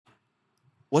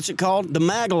what's it called? The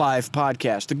Mag Life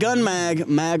podcast, the Gun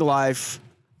Mag Life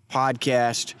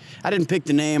podcast. I didn't pick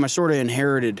the name. I sort of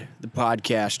inherited the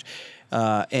podcast.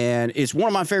 And it's one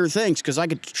of my favorite things because I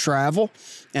get to travel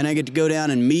and I get to go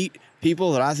down and meet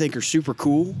people that I think are super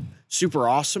cool, super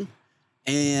awesome,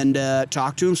 and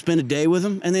talk to them, spend a day with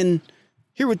them, and then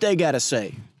hear what they got to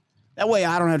say. That way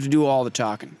I don't have to do all the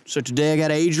talking. So today I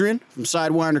got Adrian from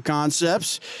Sidewinder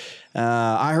Concepts.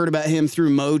 I heard about him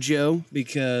through Mojo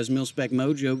because Mil-Spec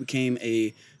Mojo became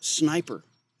a sniper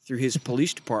through his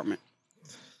police department.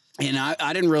 And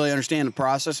I didn't really understand the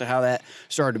process of how that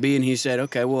started to be. And he said,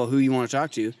 okay, well, who you want to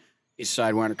talk to is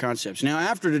Sidewinder Concepts. Now,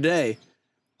 after today,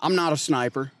 I'm not a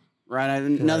sniper, right?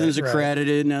 Nothing's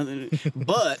accredited, nothing.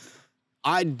 But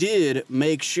I did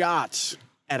make shots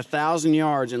at 1,000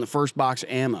 yards in the first box of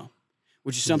ammo,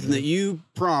 which is something that you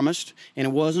promised, and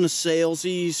it wasn't a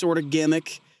salesy sort of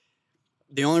gimmick.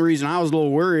 The only reason I was a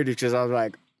little worried is because I was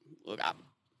like, look,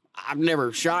 I've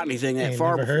never shot anything that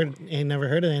far before. Ain't never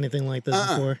heard of anything like this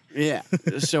before. Yeah.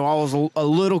 So I was a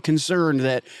little concerned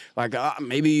that, like,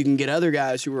 maybe you can get other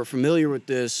guys who are familiar with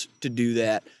this to do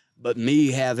that. But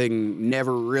me having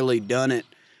never really done it,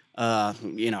 I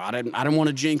didn't want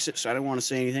to jinx it, so I didn't want to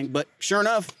say anything. But sure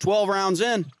enough, 12 rounds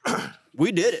in,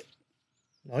 we did it.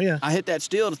 Oh, yeah. I hit that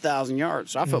steel at 1,000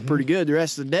 yards, so I felt pretty good. The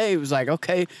rest of the day, it was like,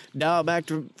 okay, dial back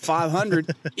to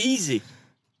 500, easy.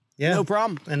 Yeah, no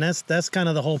problem. And that's kind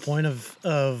of the whole point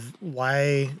of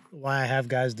why I have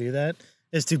guys do that,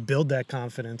 is to build that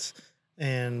confidence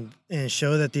and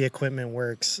show that the equipment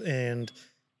works and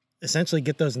essentially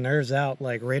get those nerves out,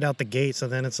 like right out the gate. So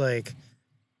then it's like,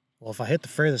 well, if I hit the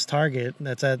furthest target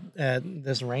that's at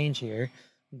this range here,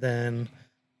 then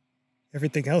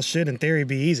everything else should in theory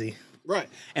be easy. Right.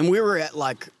 And we were at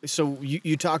so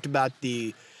you talked about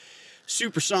the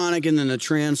supersonic and then the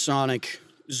transonic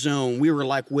zone. We were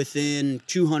like within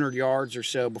 200 yards or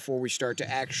so before we start to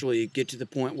actually get to the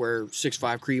point where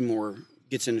 6.5 Creedmoor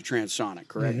gets into transonic,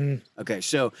 correct? Mm-hmm. Okay,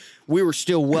 so we were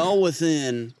still well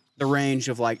within the range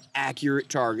of like accurate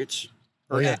targets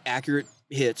or accurate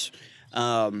hits.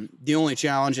 The only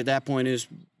challenge at that point is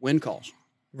wind calls.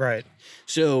 Right.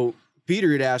 So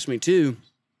Peter had asked me too,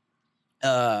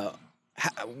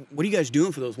 what are you guys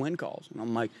doing for those wind calls? And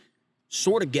I'm like,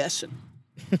 sort of guessing.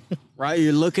 Right,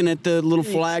 you're looking at the little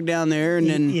flag down there, and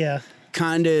then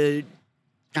kind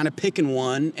of picking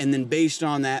one, and then based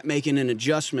on that, making an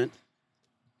adjustment.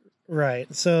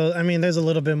 Right. So, I mean, there's a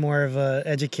little bit more of a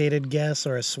educated guess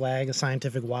or a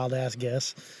scientific wild ass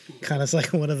guess. Kind of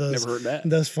like one of those. Never heard that.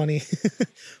 Those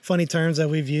funny terms that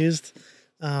we've used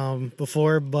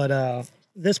before. But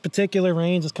this particular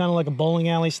range is kind of like a bowling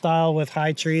alley style with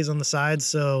high trees on the sides.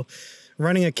 So,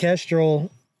 running a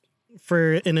Kestrel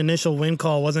for an initial wind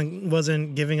call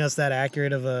wasn't giving us that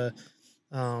accurate of a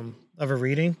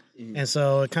reading. And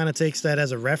so it kind of takes that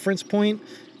as a reference point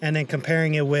and then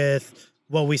comparing it with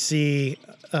what we see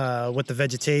with the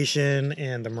vegetation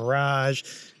and the mirage,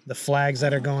 the flags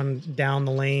that are going down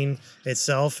the lane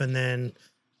itself, and then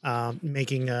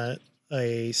making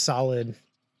a solid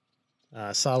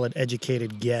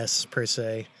educated guess per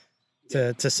se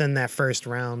to send that first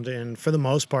round. And for the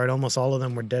most part, almost all of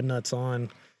them were dead nuts on.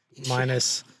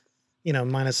 Minus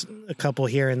a couple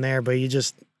here and there, but you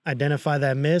just identify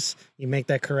that miss, you make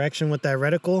that correction with that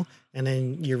reticle, and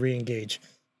then you re-engage.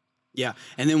 Yeah,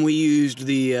 and then we used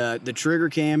the trigger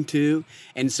cam too,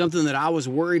 and something that I was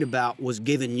worried about was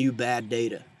giving you bad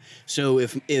data. So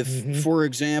if for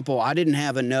example, I didn't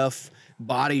have enough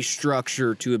body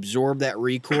structure to absorb that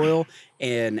recoil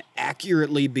and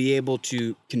accurately be able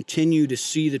to continue to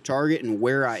see the target and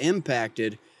where I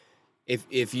impacted,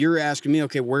 If you're asking me,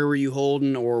 okay, where were you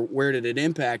holding or where did it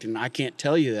impact, and I can't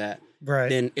tell you that, right,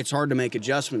 then it's hard to make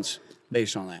adjustments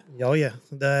based on that. Oh, yeah.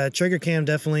 The trigger cam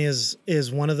definitely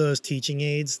is one of those teaching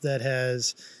aids that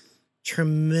has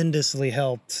tremendously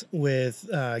helped with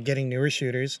getting newer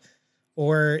shooters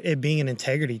or it being an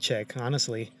integrity check,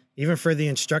 honestly. Even for the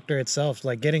instructor itself,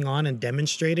 like getting on and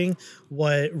demonstrating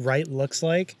what right looks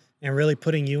like and really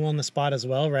putting you on the spot as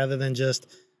well rather than just,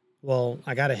 well,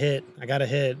 I got to hit.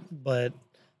 But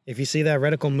if you see that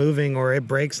reticle moving or it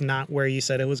breaks not where you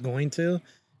said it was going to,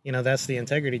 that's the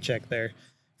integrity check there.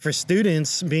 For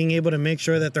students, being able to make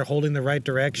sure that they're holding the right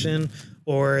direction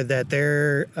or that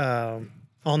they're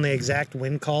on the exact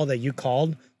wind call that you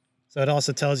called. So it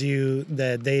also tells you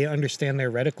that they understand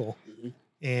their reticle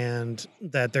and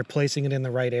that they're placing it in the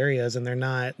right areas and they're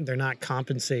not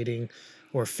compensating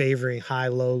or favoring high,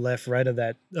 low, left, right of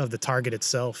the target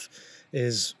itself.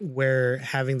 Is where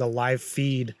having the live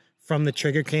feed from the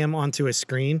trigger cam onto a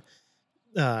screen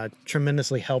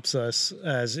tremendously helps us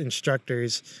as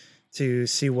instructors to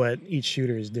see what each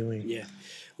shooter is doing. Yeah.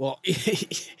 Well,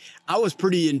 I was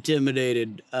pretty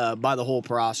intimidated by the whole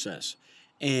process.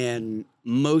 And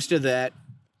most of that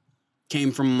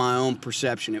came from my own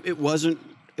perception. It wasn't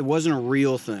a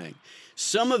real thing.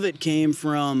 Some of it came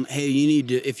from, hey, you need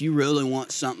to, if you really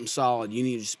want something solid, you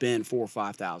need to spend $4,000 or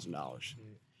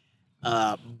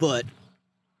 $5,000. But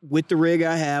with the rig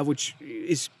I have, which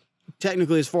is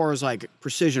technically, as far as like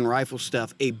precision rifle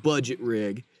stuff, a budget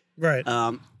rig, Right.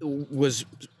 was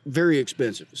very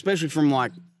expensive, especially from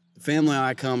like the family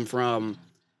I come from.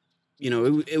 You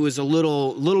know, it was a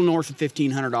little north of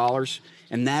 $1,500,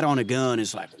 and that on a gun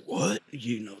is like, what?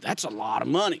 You know, that's a lot of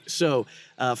money. So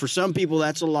for some people,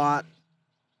 that's a lot.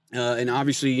 And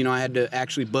obviously, you know, I had to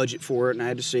actually budget for it, and I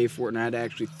had to save for it, and I had to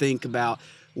actually think about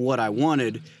what I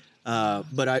wanted.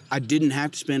 But I didn't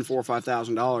have to spend $4,000 or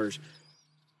 $5,000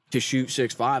 to shoot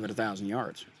 6.5 at 1,000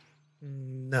 yards.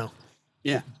 No.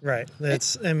 Yeah. Right.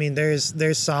 I mean,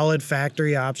 there's solid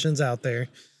factory options out there.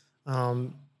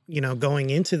 You know,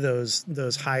 going into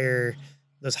those higher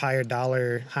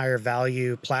dollar, higher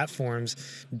value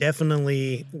platforms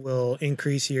definitely will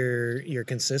increase your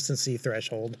consistency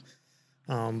threshold.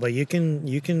 But you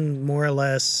can more or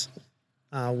less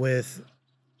with,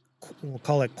 we'll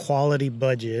call it quality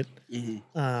budget,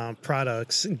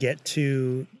 products, get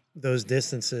to those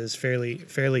distances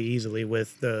fairly easily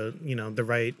with the, you know, the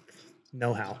right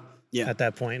know-how at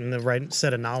that point and the right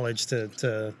set of knowledge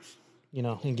to you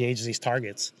know, engage these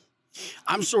targets.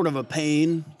 I'm sort of a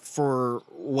pain for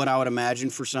what I would imagine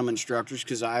for some instructors,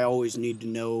 because I always need to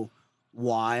know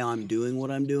why I'm doing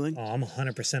what I'm doing. Oh, I'm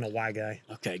 100% a why guy.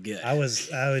 Okay, good.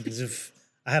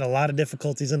 I had a lot of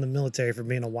difficulties in the military for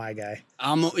being a why guy.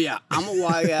 I'm a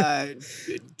why guy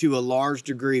to a large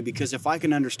degree, because if I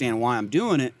can understand why I'm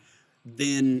doing it,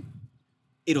 then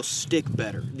it'll stick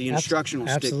better. The instruction will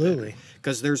stick better.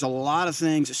 Because there's a lot of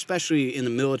things, especially in the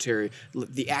military,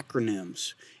 the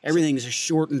acronyms. Everything is a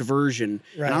shortened version.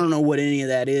 Right. And I don't know what any of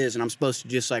that is, and I'm supposed to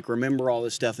just like remember all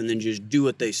this stuff and then just do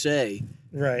what they say.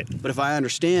 Right. But if I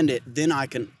understand it, then I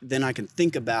can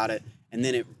think about it, and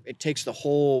then it takes the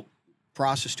whole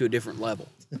process to a different level.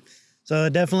 So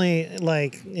definitely,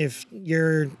 like, if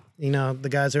you're, you know, the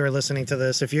guys who are listening to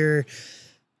this, if you're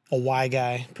a why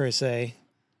guy per se,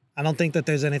 I don't think that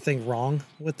there's anything wrong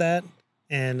with that.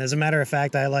 And as a matter of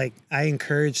fact, I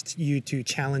encouraged you to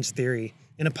challenge theory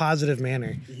in a positive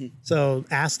manner. Mm-hmm. So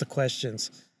ask the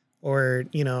questions, or,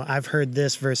 you know, I've heard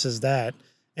this versus that,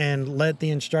 and let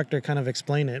the instructor kind of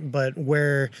explain it. But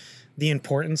where the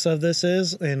importance of this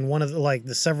is, and one of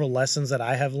the several lessons that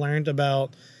I have learned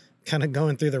about kind of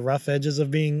going through the rough edges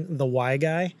of being the why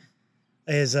guy,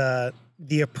 is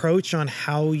the approach on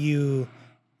how you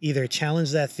either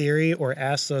challenge that theory or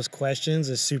ask those questions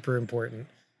is super important.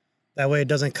 That way it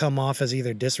doesn't come off as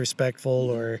either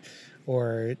disrespectful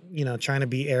or, you know, trying to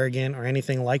be arrogant or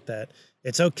anything like that.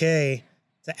 It's okay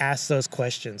to ask those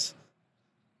questions,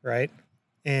 right?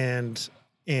 And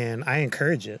I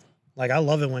encourage it. Like, I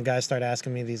love it when guys start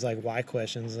asking me these like why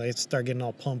questions. I start getting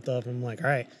all pumped up. I'm like, all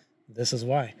right, this is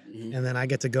why. Mm-hmm. And then I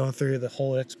get to go through the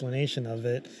whole explanation of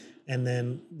it and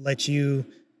then let you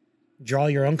draw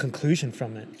your own conclusion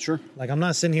from it. Sure. Like, I'm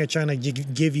not sitting here trying to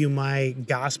give you my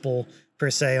gospel per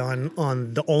se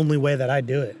on the only way that I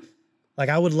do it. Like,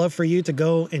 I would love for you to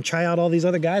go and try out all these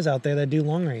other guys out there that do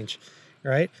long range,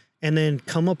 right? And then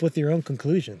come up with your own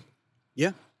conclusion.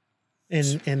 Yeah.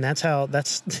 And that's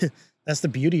the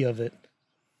beauty of it.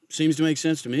 Seems to make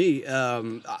sense to me.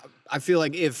 I feel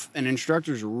like if an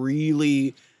instructor's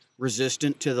really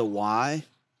resistant to the why,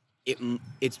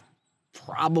 it's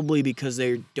probably because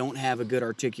they don't have a good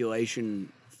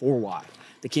articulation for why.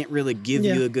 They can't really give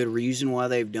you a good reason why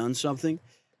they've done something.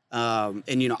 And,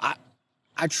 you know,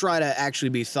 I try to actually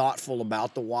be thoughtful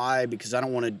about the why, because I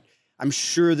don't want to, I'm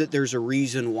sure that there's a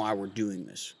reason why we're doing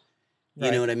this. You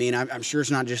know what I mean? I'm sure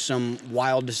it's not just some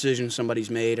wild decision somebody's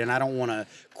made, and I don't want to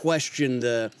question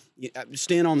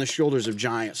stand on the shoulders of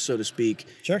giants, so to speak,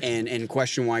 and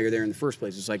question why you're there in the first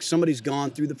place. It's like somebody's gone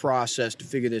through the process to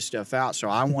figure this stuff out, so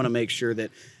I want to make sure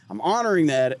that I'm honoring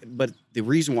that, but the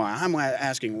reason why I'm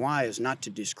asking why is not to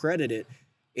discredit it.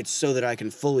 It's so that I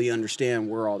can fully understand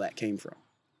where all that came from.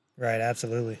 Right,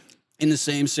 absolutely. In the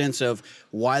same sense of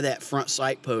why that front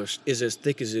sight post is as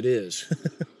thick as it is.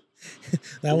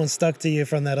 That one stuck to you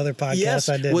from that other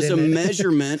podcast I did. Was a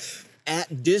measurement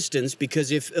at distance,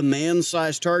 because if a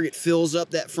man-sized target fills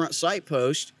up that front sight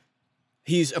post,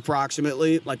 he's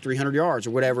approximately like 300 yards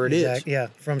or whatever it is. Yeah,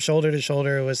 from shoulder to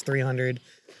shoulder it was 300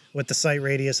 with the sight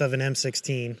radius of an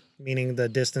M16, meaning the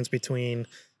distance between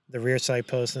the rear sight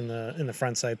post and the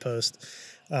front sight post.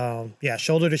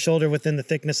 Shoulder to shoulder within the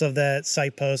thickness of that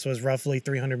sight post was roughly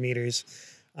 300 meters.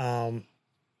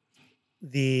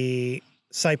 The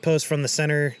sight post from the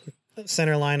center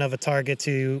line of a target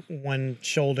to one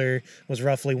shoulder was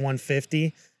roughly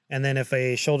 150. And then if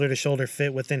a shoulder to shoulder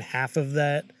fit within half of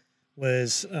that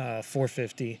was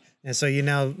 450. And so you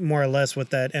now more or less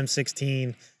with that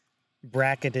M16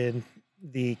 bracketed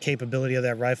the capability of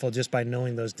that rifle just by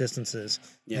knowing those distances.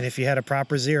 Yeah. And if you had a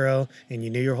proper zero and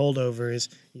you knew your holdovers,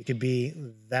 you could be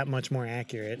that much more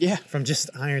accurate from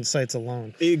just iron sights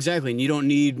alone. Exactly. And you don't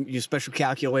need your special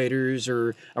calculators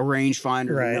or a rangefinder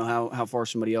to know how far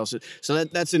somebody else is. So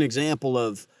that's an example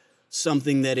of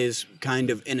something that is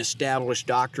kind of an established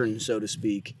doctrine, so to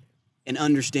speak, and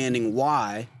understanding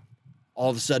why all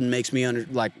of a sudden makes me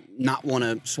not want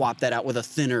to swap that out with a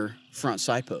thinner front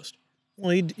sight post.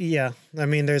 Well, yeah. I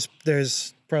mean,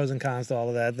 there's pros and cons to all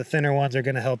of that. The thinner ones are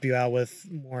going to help you out with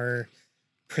more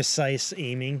precise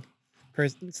aiming.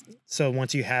 So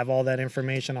once you have all that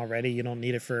information already, you don't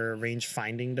need it for a range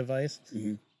finding device.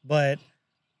 Mm-hmm. But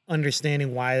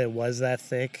understanding why it was that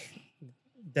thick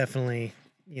definitely,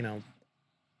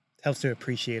 helps to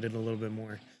appreciate it a little bit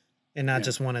more and not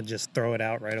just want to just throw it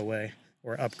out right away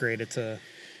or upgrade it to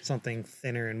something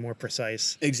thinner and more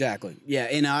precise. Exactly. Yeah.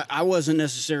 And I wasn't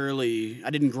necessarily,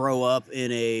 I didn't grow up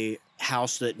in a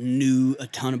house that knew a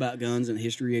ton about guns and the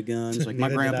history of guns. Like my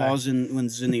grandpa was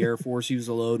in the Air Force. He was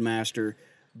a load master,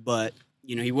 but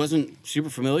he wasn't super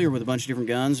familiar with a bunch of different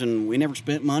guns, and we never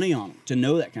spent money on them to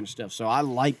know that kind of stuff. So I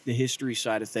like the history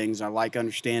side of things. I like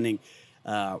understanding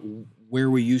where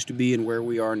we used to be and where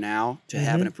we are now to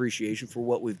have an appreciation for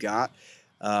what we've got.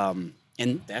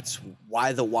 And that's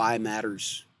why the why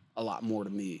matters a lot more to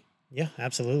me. Yeah,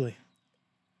 absolutely.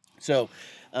 So,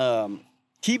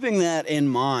 keeping that in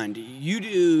mind, you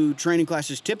do training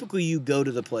classes. Typically, you go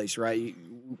to the place, right?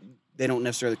 They don't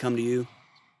necessarily come to you.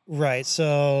 Right.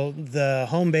 So the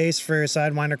home base for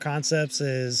Sidewinder Concepts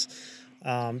is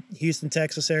Houston,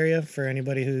 Texas area. For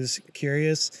anybody who's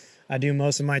curious, I do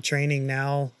most of my training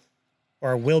now,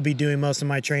 or will be doing most of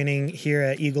my training here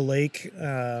at Eagle Lake,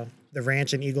 the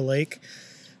ranch in Eagle Lake.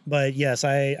 But yes,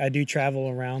 I do travel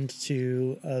around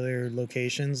to other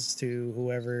locations to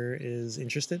whoever is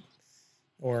interested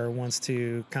or wants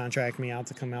to contract me out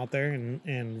to come out there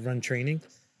and run training.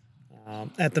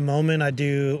 At the moment, I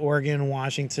do Oregon,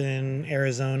 Washington,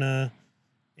 Arizona,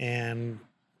 and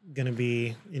going to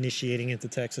be initiating into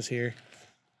Texas here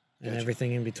and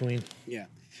everything in between. Yeah.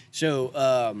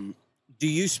 So do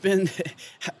you spend,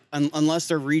 unless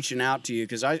they're reaching out to you,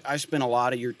 because I spend a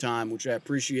lot of your time, which I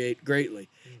appreciate greatly,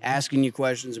 asking you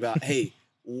questions about, hey,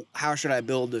 how should I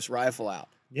build this rifle out?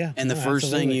 Yeah. And the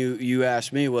first thing you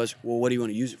asked me was, well, what do you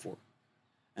want to use it for?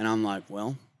 And I'm like,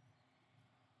 well,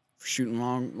 for shooting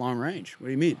long range. What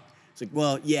do you mean? It's like,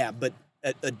 well, yeah, but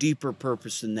a deeper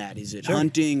purpose than that. Is it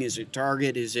hunting? Is it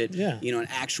target? Is it, an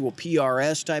actual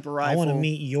PRS type of rifle? I want to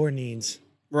meet your needs.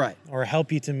 Right. Or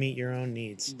help you to meet your own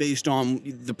needs. Based on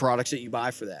the products that you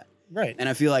buy for that. Right. And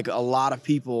I feel like a lot of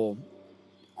people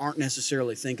aren't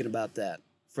necessarily thinking about that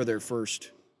for their first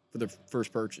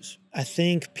purchase. I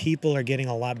think people are getting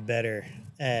a lot better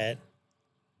at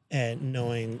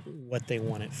knowing what they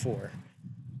want it for.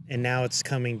 And now it's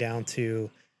coming down to,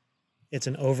 it's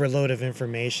an overload of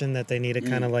information that they need to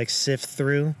kind of like sift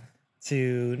through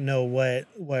to know what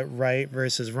right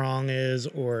versus wrong is,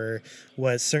 or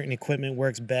what certain equipment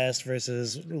works best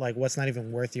versus like what's not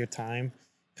even worth your time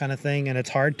kind of thing. And it's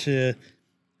hard to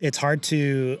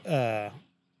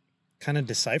kind of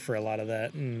decipher a lot of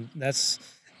that. And that's,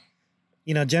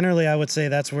 generally I would say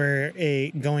that's where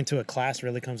going to a class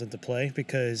really comes into play,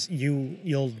 because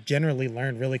you'll generally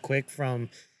learn really quick from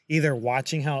either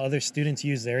watching how other students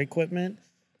use their equipment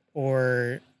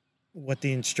or what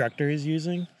the instructor is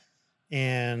using.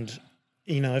 And,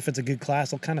 if it's a good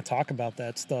class, they'll kind of talk about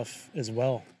that stuff as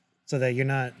well, so that you're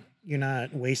not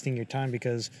wasting your time.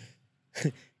 Because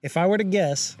if I were to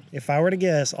guess,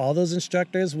 all those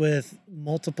instructors with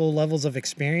multiple levels of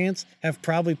experience have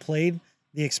probably played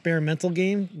the experimental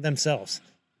game themselves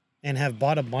and have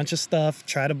bought a bunch of stuff,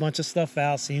 tried a bunch of stuff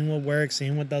out, seen what works,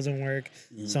 seen what doesn't work,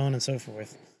 so on and so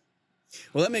forth.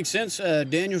 Well, that makes sense.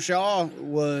 Daniel Shaw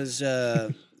was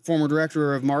former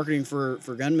director of marketing for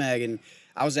Gun Mag, and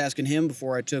I was asking him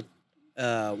before I took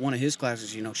one of his classes,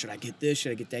 should I get this?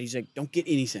 Should I get that? He's like, don't get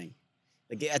anything.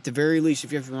 Like, at the very least,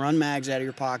 if you have to run mags out of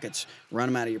your pockets, run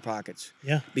them out of your pockets.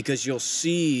 Yeah. Because you'll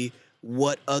see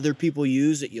what other people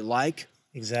use that you like.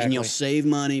 Exactly. And you'll save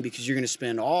money, because you're going to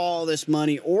spend all this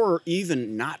money, or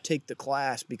even not take the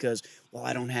class because, well,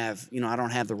 I don't have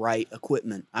the right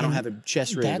equipment. I don't have a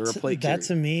chest rig or a plate carrier. That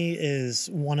to me is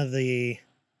one of the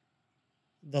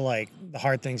the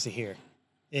hard things to hear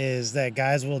is that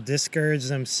guys will discourage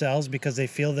themselves because they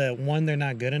feel that one, they're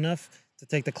not good enough to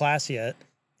take the class yet,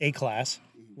 a class,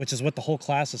 which is what the whole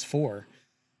class is for,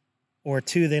 or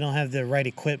two, they don't have the right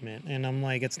equipment. And I'm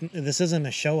like, this isn't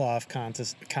a show off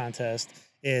contest.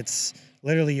 It's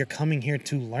literally you're coming here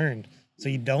to learn. So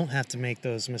you don't have to make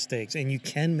those mistakes, and you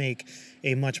can make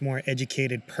a much more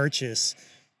educated purchase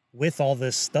with all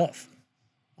this stuff.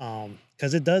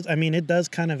 Because it does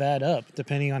kind of add up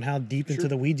depending on how deep into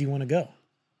the weeds you want to go.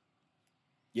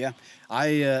 Yeah, I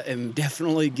am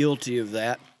definitely guilty of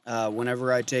that.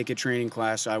 Whenever I take a training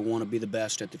class, I want to be the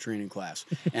best at the training class.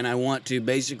 And I want to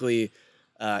basically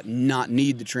not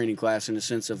need the training class in the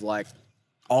sense of like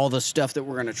all the stuff that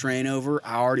we're going to train over,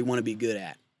 I already want to be good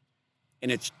at.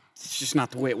 And it's just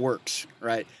not the way it works,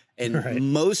 right?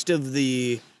 And most of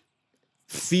the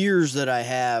fears that I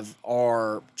have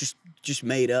are just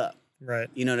made up. Right.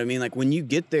 You know what I mean? Like when you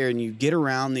get there and you get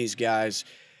around these guys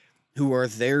who are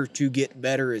there to get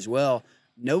better as well,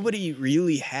 nobody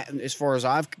really as far as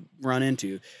I've run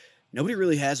into, nobody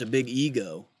really has a big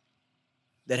ego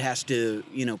that has to,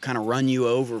 kind of run you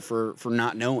over for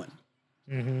not knowing.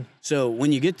 Mm-hmm. So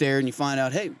when you get there and you find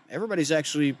out, hey, everybody's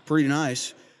actually pretty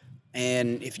nice.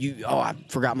 And if I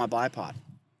forgot my bipod,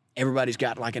 everybody's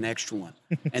got like an extra one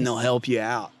and they'll help you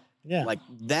out. Yeah. Like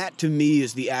that to me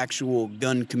is the actual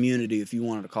gun community, if you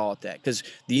wanted to call it that. Because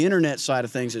the internet side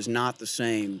of things is not the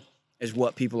same as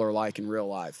what people are like in real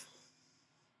life.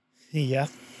 Yeah.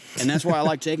 And that's why I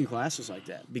like taking classes like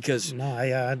that, because No,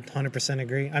 I 100%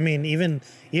 agree. I mean, even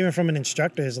from an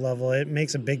instructor's level, it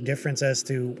makes a big difference as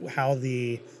to how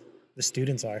the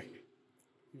students are.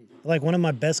 Like one of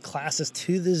my best classes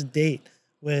to this date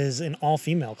was an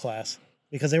all-female class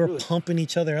because they were pumping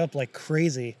each other up like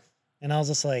crazy. And I was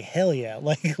just like, hell yeah,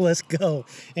 like, let's go.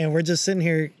 And we're just sitting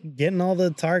here getting all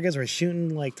the targets. We're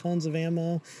shooting like tons of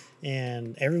ammo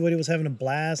and everybody was having a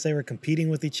blast. They were competing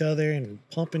with each other and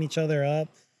pumping each other up.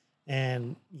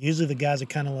 And usually the guys are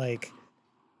kind of like,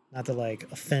 not to like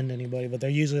offend anybody, but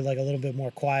they're usually like a little bit more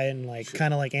quiet and like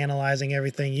kind of like analyzing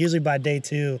everything. Usually by day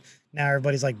 2, now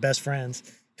everybody's like best friends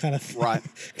kind of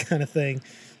kind of thing.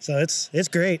 So it's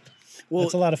great. Well,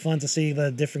 it's a lot of fun to see the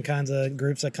different kinds of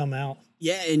groups that come out.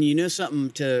 Yeah, and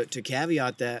something to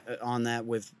caveat that on that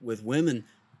with women,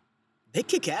 they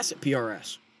kick ass at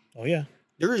PRS. Oh yeah.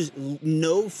 There is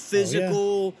no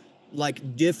physical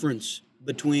like difference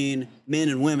between men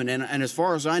and women, and as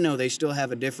far as I know, they still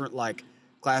have a different like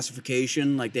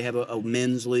classification. Like they have a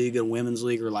men's league, a women's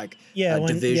league, or like a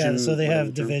division. Yeah, so they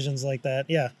have divisions like that.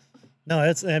 Yeah.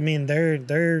 No,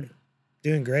 they're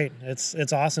doing great.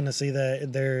 It's awesome to see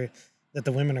that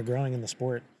the women are growing in the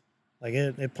sport. Like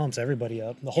it pumps everybody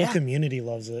up. The whole community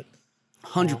loves it.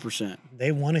 100%.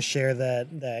 They want to share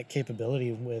that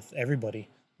capability with everybody.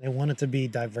 They want it to be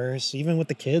diverse, even with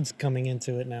the kids coming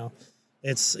into it now.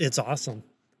 It's awesome.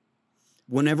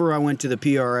 Whenever I went to the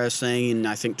PRS thing in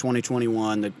I think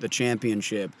 2021, the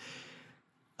championship,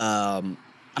 I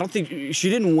don't think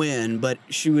she didn't win, but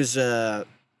she was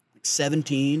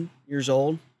 17 years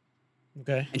old.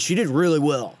 Okay. And she did really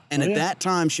well. And at that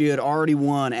time, she had already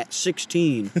won at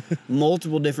 16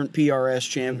 multiple different PRS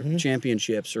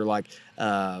championships or like,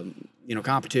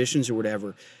 competitions or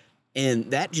whatever.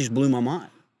 And that just blew my mind.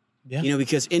 Yeah.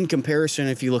 Because in comparison,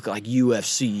 if you look at like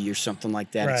UFC or something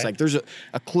like that, it's like there's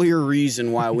a clear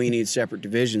reason why we need separate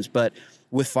divisions. But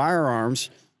with firearms,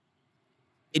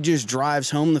 it just drives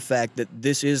home the fact that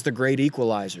this is the great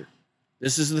equalizer.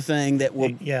 This is the thing that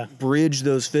will bridge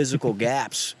those physical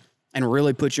gaps and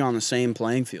really put you on the same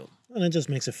playing field. And it just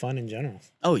makes it fun in general.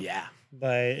 Oh, yeah.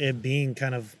 By it being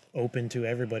kind of open to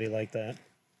everybody like that.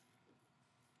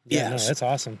 Yeah, no, that's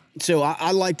awesome. So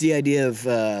I like the idea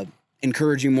of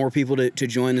encouraging more people to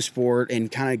join the sport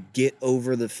and kind of get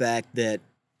over the fact that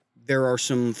there are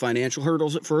some financial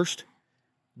hurdles at first,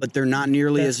 but they're not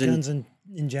nearly as in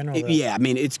general. Though. Yeah, I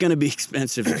mean, it's going to be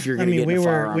expensive if you're going to get into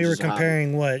firearms. We were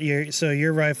comparing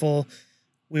your rifle.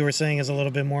 We were saying is a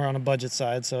little bit more on a budget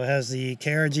side. So it has the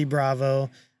KRG Bravo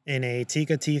and a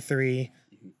Tikka T3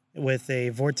 with a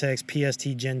Vortex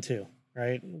PST Gen 2,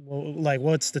 right? Well, like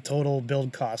what's the total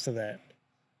build cost of that?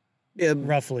 Yeah,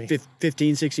 roughly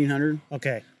 1,500-1,600.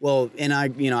 Okay. Well, and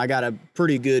I got a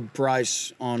pretty good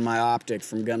price on my optic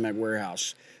from Gun Mag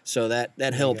Warehouse. So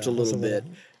that helped a little bit.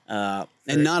 And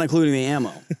not including the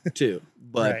ammo too.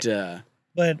 But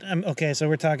okay, so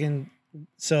we're talking.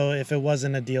 So if it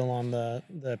wasn't a deal on the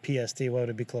PST, what would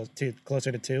it be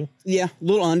closer to 2? Yeah, a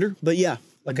little under, but yeah.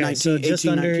 Like okay, 19, so just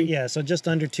 18, under 19. So just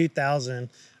under 2,000.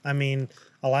 I mean,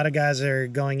 a lot of guys are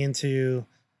going into,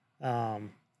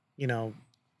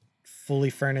 fully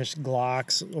furnished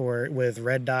Glocks or with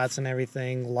red dots and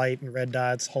everything, light and red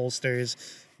dots, holsters,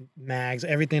 mags,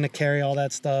 everything to carry all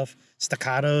that stuff.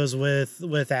 Staccatos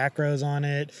with acros on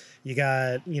it. You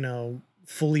got, you know,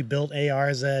 fully built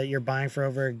ARs that you're buying for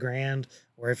over $1,000,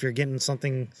 or if you're getting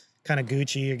something kind of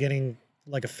Gucci, you're getting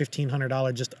like a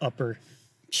 $1,500 just upper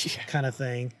kind of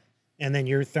thing, and then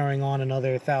you're throwing on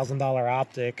another $1,000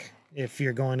 optic if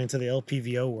you're going into the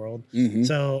LPVO world.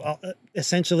 So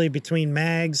essentially, between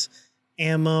mags,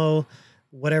 ammo,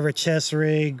 whatever chest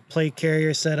rig, plate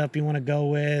carrier setup you want to go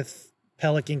with,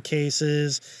 Pelican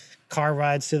cases, car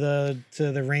rides to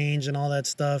the range and all that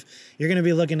stuff, you're going to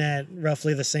be looking at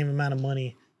roughly the same amount of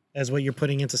money as what you're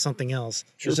putting into something else.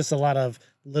 Sure. It's just a lot of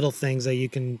little things that you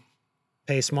can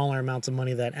pay smaller amounts of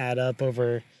money that add up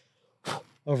over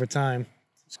time.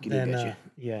 And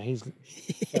yeah, he's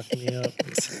fucking me up.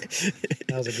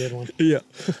 That was a good one. Yeah,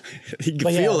 you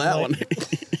can feel that one.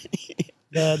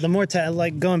 The more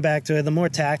going back to it, the more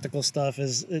tactical stuff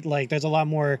is like there's a lot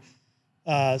more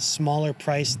smaller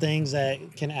price things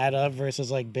that can add up versus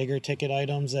like bigger ticket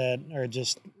items that are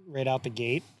just right out the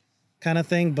gate kind of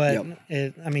thing. But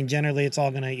generally it's all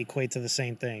going to equate to the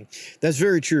same thing. That's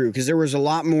very true, because there was a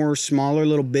lot more smaller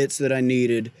little bits that I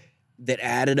needed that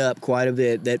added up quite a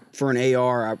bit that for an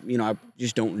AR, I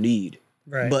just don't need.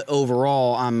 Right. But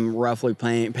overall, I'm roughly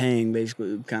paying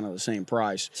basically kind of the same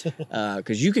price,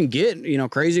 because you can get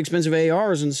crazy expensive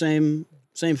ARs in the same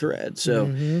thread. So,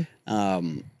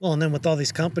 well, and then with all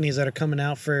these companies that are coming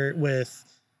out with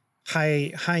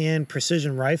high end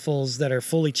precision rifles that are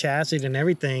fully chassised and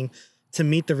everything to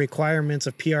meet the requirements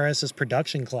of PRS's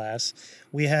production class,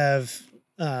 we have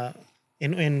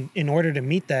in order to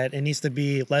meet that, it needs to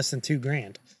be less than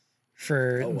 $2,000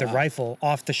 for the rifle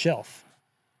off the shelf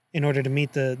in order to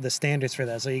meet the standards for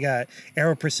that. So you got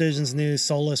Aero Precision's new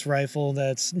Solus rifle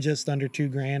that's just under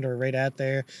 $2,000 or right at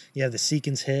there. You have the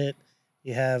Seekins Hit.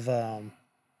 You have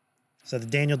so the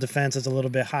Daniel Defense is a little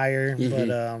bit higher,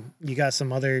 but you got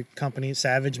some other companies.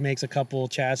 Savage makes a couple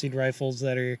chassis rifles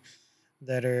that are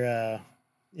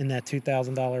in that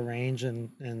 $2,000 range,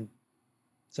 and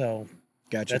so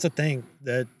gotcha. That's a thing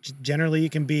that generally you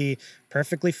can be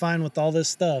perfectly fine with all this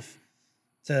stuff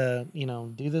to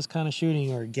do this kind of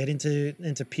shooting or get into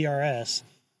PRS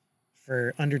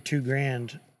for under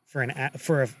 $2,000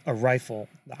 for a rifle.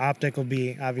 The optic will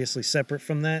be obviously separate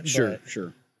from that. Sure.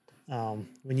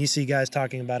 When you see guys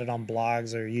talking about it on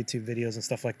blogs or YouTube videos and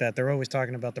stuff like that, they're always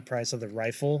talking about the price of the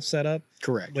rifle setup.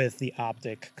 Correct. With the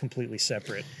optic completely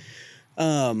separate.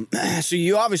 So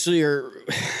you obviously are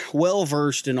well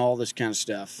versed in all this kind of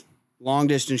stuff. Long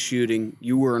distance shooting.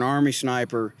 You were an Army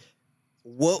sniper.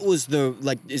 What was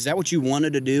is that what you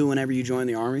wanted to do whenever you joined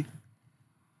the Army?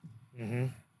 Mm-hmm.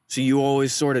 So you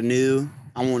always sort of knew,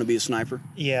 I want to be a sniper?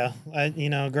 Yeah.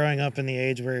 Growing up in the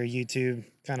age where YouTube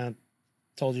kind of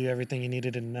told you everything you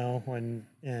needed to know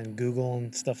and Google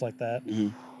and stuff like that.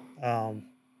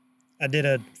 I did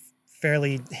a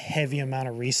fairly heavy amount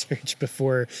of research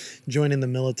before joining the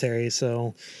military.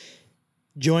 So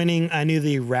I knew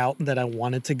the route that I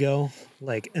wanted to go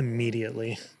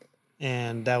immediately.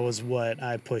 And that was what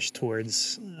I pushed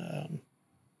towards,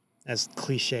 as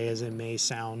cliche as it may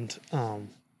sound.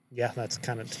 That's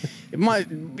kind of...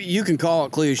 You can call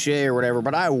it cliche or whatever,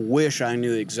 but I wish I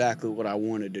knew exactly what I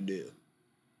wanted to do.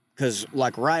 Because,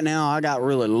 right now, I got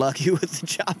really lucky with the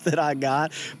job that I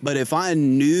got. But if I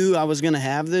knew I was going to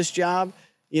have this job,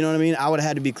 you know what I mean? I would have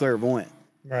had to be clairvoyant.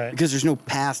 Right. Because there's no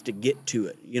path to get to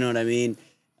it. You know what I mean?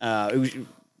 It was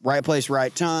right place,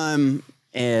 right time.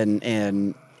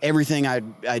 And everything I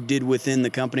did within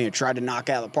the company, I tried to knock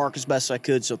out of the park as best I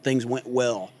could so things went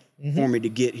well for me to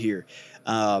get here.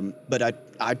 But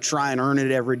I try and earn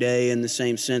it every day in the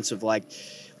same sense of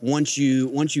once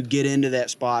you get into that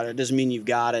spot, it doesn't mean you've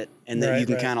got it, and that you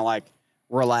can kind of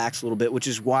relax a little bit, which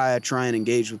is why I try and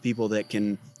engage with people that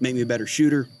can make me a better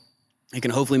shooter and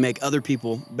can hopefully make other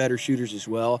people better shooters as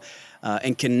well,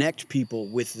 and connect people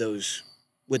with those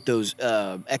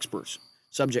experts,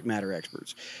 subject matter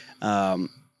experts.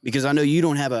 Because I know you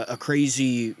don't have a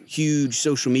crazy, huge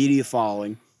social media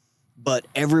following, but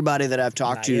everybody that I've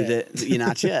talked to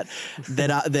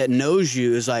that knows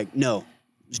you is no,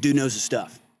 this dude knows his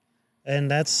stuff.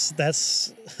 And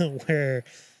that's where,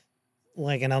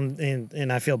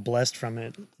 and I feel blessed from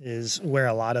it, is where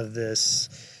a lot of this,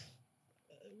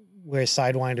 where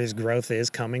Sidewinder's growth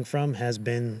is coming from, has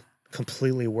been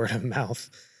completely word of mouth.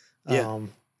 Yeah.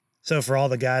 So for all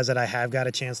the guys that I have got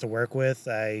a chance to work with,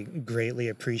 I greatly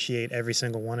appreciate every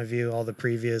single one of you. All the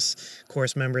previous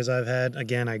course members I've had,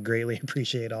 again, I greatly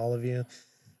appreciate all of you.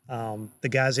 The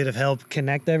guys that have helped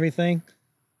connect everything,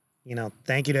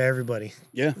 thank you to everybody.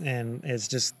 Yeah. And it's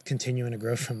just continuing to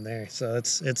grow from there. So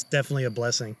it's definitely a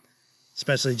blessing,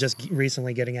 especially just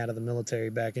recently getting out of the military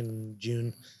back in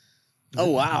June.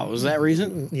 Oh, wow. Was that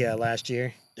recent? Yeah, last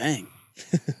year. Dang.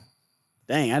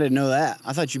 Dang, I didn't know that.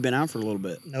 I thought you'd been out for a little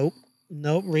bit. Nope.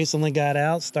 Recently got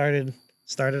out, started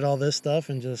all this stuff,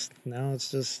 and just now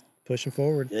it's just pushing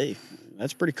forward. Hey,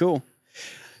 that's pretty cool.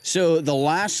 So the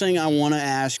last thing I want to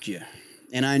ask you,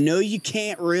 and I know you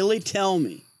can't really tell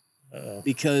me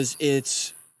because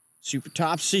it's super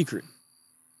top secret,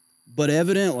 but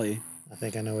evidently, I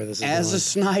think I know where this is as going. a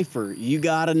sniper, you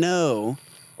got to know,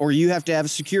 or you have to have a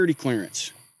security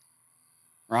clearance,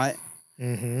 right?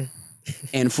 Mm-hmm.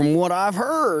 And from what I've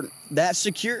heard, that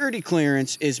security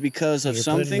clearance is because of You're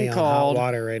putting me something on called hot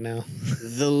water right now.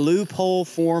 the loophole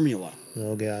formula.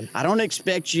 Oh God. I don't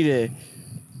expect you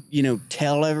to,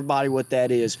 tell everybody what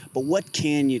that is, but what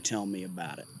can you tell me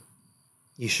about it?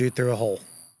 You shoot through a hole.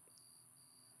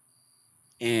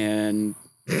 And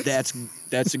that's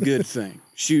a good thing.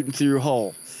 Shooting through a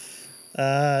hole.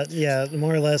 Yeah,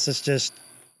 more or less it's just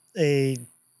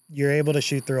you're able to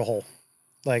shoot through a hole,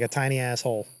 like a tiny ass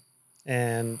hole.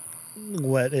 And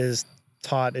what is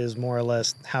taught is more or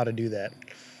less how to do that.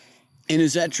 And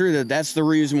is that true that that's the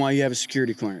reason why you have a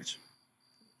security clearance?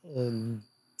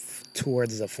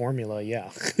 Towards the formula, yeah.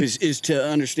 is to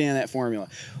understand that formula.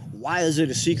 Why is it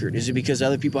a secret? Is it because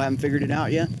other people haven't figured it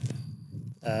out yet?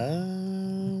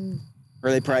 Or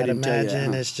they probably I'd didn't tell you that,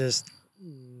 imagine huh? it's just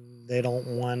they don't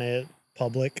want it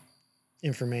public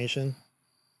information.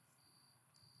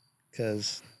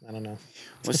 Because, I don't know.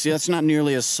 Well, see, that's not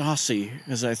nearly as saucy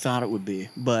as I thought it would be.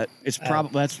 But it's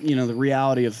probably, that's, the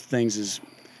reality of things is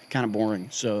kind of boring.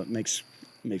 So it makes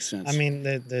sense. I mean,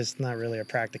 there's not really a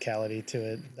practicality to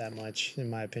it that much, in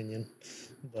my opinion.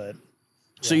 But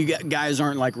so you guys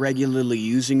aren't like regularly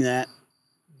using that?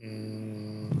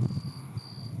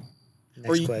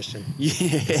 Next question.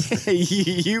 Yeah,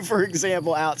 you, for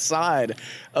example, outside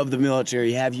of the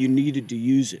military, have you needed to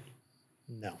use it?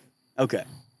 No. Okay.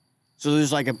 So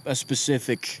there's like a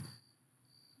specific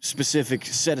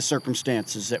set of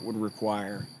circumstances that would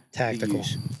require Tactical.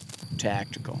 use.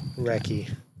 Tactical. Recce.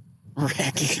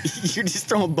 Recce. You're just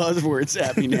throwing buzzwords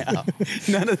at me now.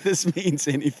 None of this means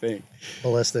anything.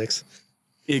 Ballistics.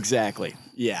 Exactly.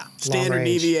 Yeah. Standard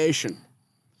range. deviation.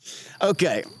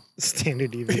 Okay.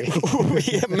 Standard deviation.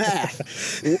 Yeah,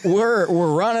 math. We're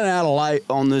running out of light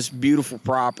on this beautiful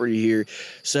property here.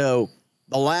 So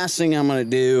the last thing I'm going to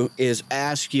do is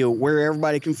ask you where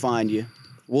everybody can find you.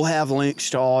 We'll have links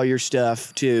to all your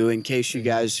stuff too, in case you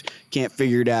guys can't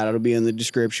figure it out. It'll be in the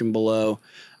description below.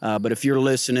 But if you're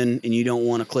listening and you don't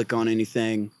want to click on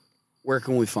anything, where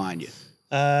can we find you?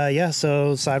 Yeah,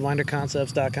 so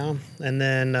sidewinderconcepts.com. And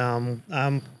then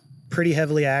I'm pretty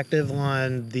heavily active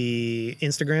on the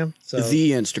Instagram. So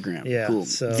The Instagram. Yeah, Cool.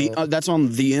 so- That's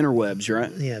on the interwebs,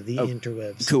 right? yeah, the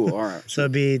interwebs. Cool. All right. So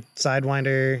it'd be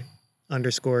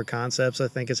Sidewinder_concepts, I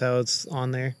think is how it's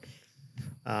on there.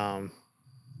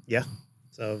 Yeah.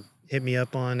 So hit me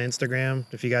up on Instagram.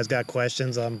 If you guys got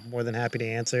questions, I'm more than happy to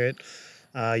answer it.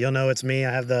 You'll know it's me.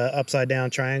 I have the upside down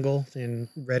triangle in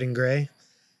red and gray.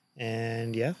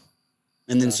 And yeah.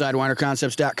 And then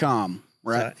sidewinderconcepts.com,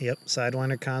 right? Yep.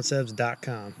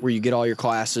 Sidewinderconcepts.com. Where you get all your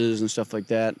classes and stuff like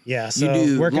that. Yeah. So You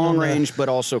do working long on range, but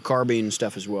also carbine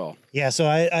stuff as well. Yeah, so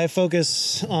I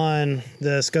focus on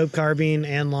the scope carbine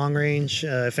and long range.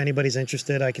 If anybody's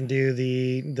interested, I can do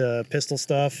the pistol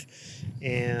stuff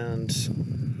and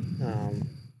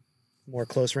more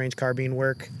close range carbine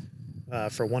work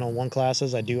for one-on-one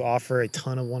classes. I do offer a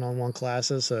ton of one-on-one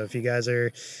classes. So if you guys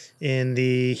are in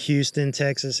the Houston,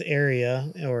 Texas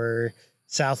area or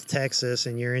South Texas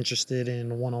and you're interested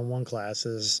in one-on-one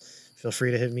classes, feel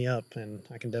free to hit me up and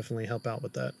I can definitely help out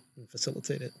with that and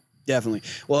facilitate it. Definitely.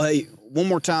 Well, hey, one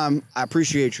more time, I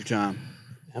appreciate your time.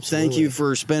 Absolutely. Thank you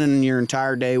for spending your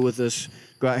entire day with us.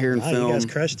 Go out here and film. You guys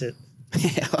crushed it.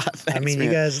 Yeah, thanks, I mean,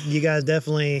 man. you guys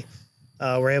definitely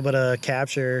were able to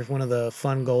capture one of the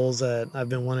fun goals that I've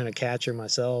been wanting to capture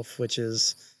myself, which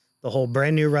is the whole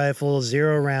brand new rifle,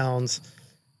 0 rounds,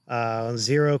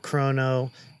 0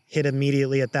 chrono, hit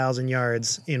immediately 1,000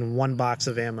 yards in 1 box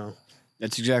of ammo.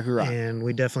 That's exactly right. And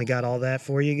we definitely got all that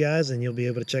for you guys, and you'll be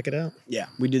able to check it out. Yeah,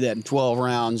 we did that in 12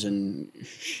 rounds, and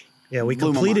Yeah, we blew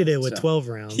my completed mind, it with so. 12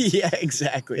 rounds. Yeah,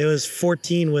 exactly. It was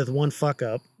 14 with 1 fuck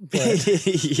up, but,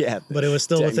 Yeah, but it was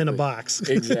still within a technically. box.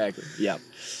 Exactly. Yep.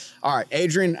 All right,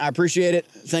 Adrian, I appreciate it.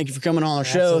 Thank you for coming on the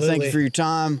show. Thank Absolutely. you for your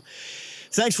time.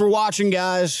 Thanks for watching,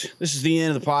 guys. This is the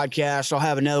end of the podcast. I'll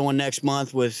have another one next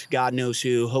month with God knows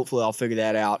who. Hopefully, I'll figure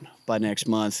that out by next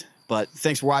month. But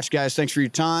thanks for watching, guys. Thanks for your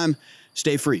time.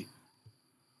 Stay free.